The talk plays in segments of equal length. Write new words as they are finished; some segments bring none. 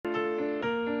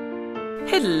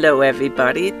Hello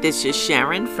everybody, this is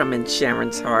Sharon from In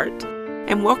Sharon's Heart,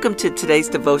 and welcome to today's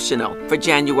devotional for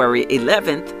January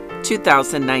 11th,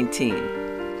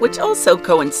 2019, which also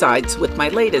coincides with my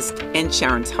latest In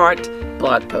Sharon's Heart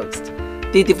blog post.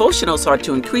 The devotionals are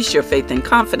to increase your faith and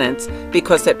confidence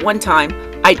because at one time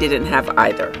I didn't have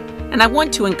either, and I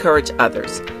want to encourage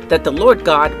others that the Lord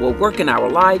God will work in our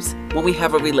lives when we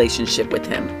have a relationship with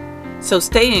Him. So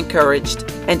stay encouraged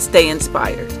and stay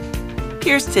inspired.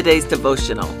 Here's today's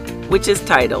devotional, which is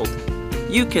titled,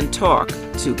 You Can Talk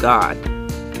to God.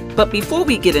 But before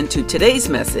we get into today's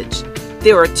message,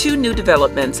 there are two new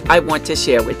developments I want to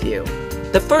share with you.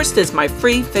 The first is my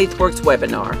free FaithWorks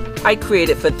webinar I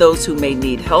created for those who may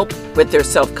need help with their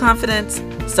self-confidence,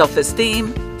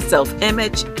 self-esteem,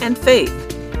 self-image, and faith.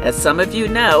 As some of you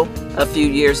know, a few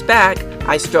years back,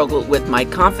 I struggled with my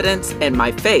confidence and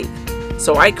my faith,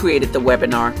 so I created the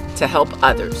webinar to help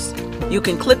others. You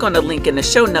can click on the link in the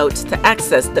show notes to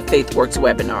access the FaithWorks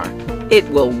webinar. It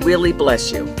will really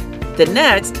bless you. The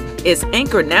next is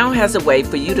Anchor now has a way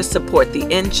for you to support the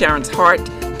In Sharon's Heart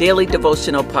Daily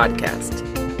Devotional Podcast.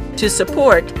 To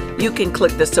support, you can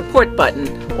click the support button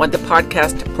on the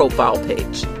podcast profile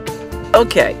page.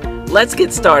 Okay, let's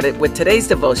get started with today's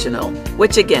devotional,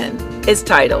 which again is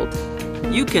titled,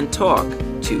 You Can Talk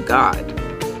to God.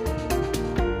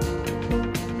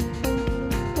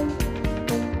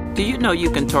 Do you know you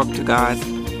can talk to God?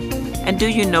 And do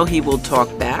you know He will talk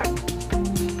back?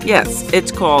 Yes,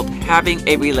 it's called having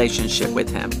a relationship with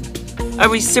Him. A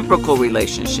reciprocal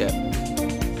relationship.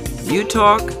 You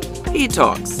talk, He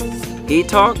talks. He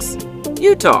talks,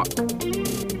 you talk.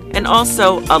 And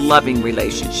also a loving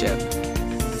relationship.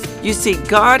 You see,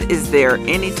 God is there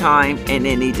anytime and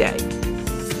any day.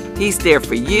 He's there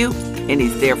for you and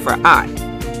He's there for I.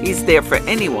 He's there for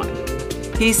anyone.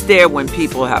 He's there when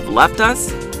people have left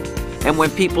us and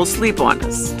when people sleep on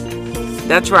us.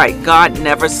 That's right, God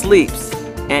never sleeps,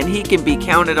 and He can be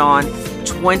counted on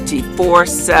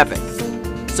 24/7.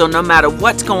 So no matter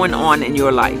what's going on in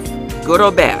your life, good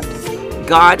or bad,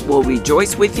 God will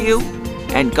rejoice with you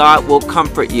and God will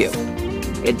comfort you.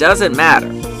 It doesn't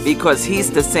matter because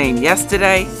He's the same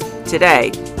yesterday,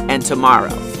 today, and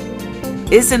tomorrow.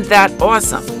 Isn't that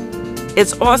awesome?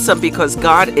 It's awesome because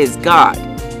God is God,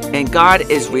 and God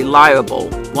is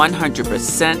reliable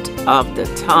 100% of the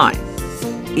time,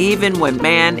 even when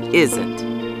man isn't.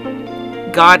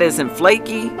 God isn't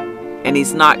flaky, and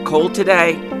He's not cold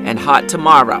today and hot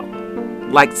tomorrow,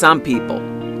 like some people,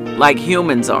 like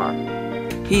humans are.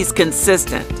 He's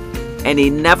consistent, and He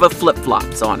never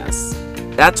flip-flops on us.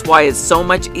 That's why it's so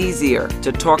much easier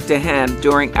to talk to Him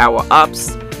during our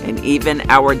ups and even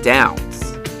our downs.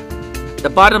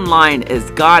 The bottom line is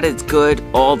God is good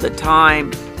all the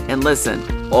time, and listen,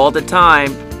 all the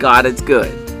time, God is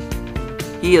good.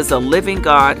 He is a living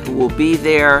God who will be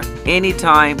there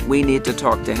anytime we need to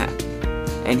talk to Him.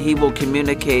 And He will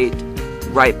communicate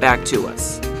right back to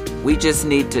us. We just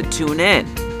need to tune in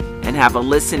and have a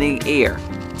listening ear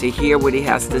to hear what He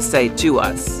has to say to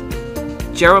us.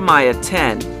 Jeremiah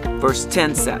 10, verse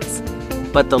 10 says,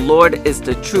 But the Lord is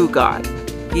the true God.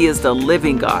 He is the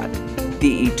living God,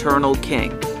 the eternal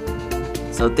King.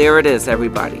 So there it is,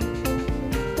 everybody.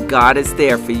 God is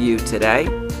there for you today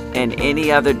and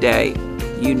any other day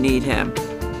you need Him.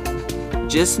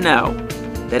 Just know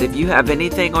that if you have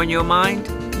anything on your mind,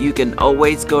 you can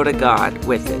always go to God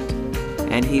with it,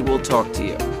 and He will talk to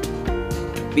you.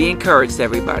 Be encouraged,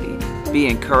 everybody. Be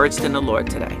encouraged in the Lord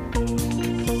today.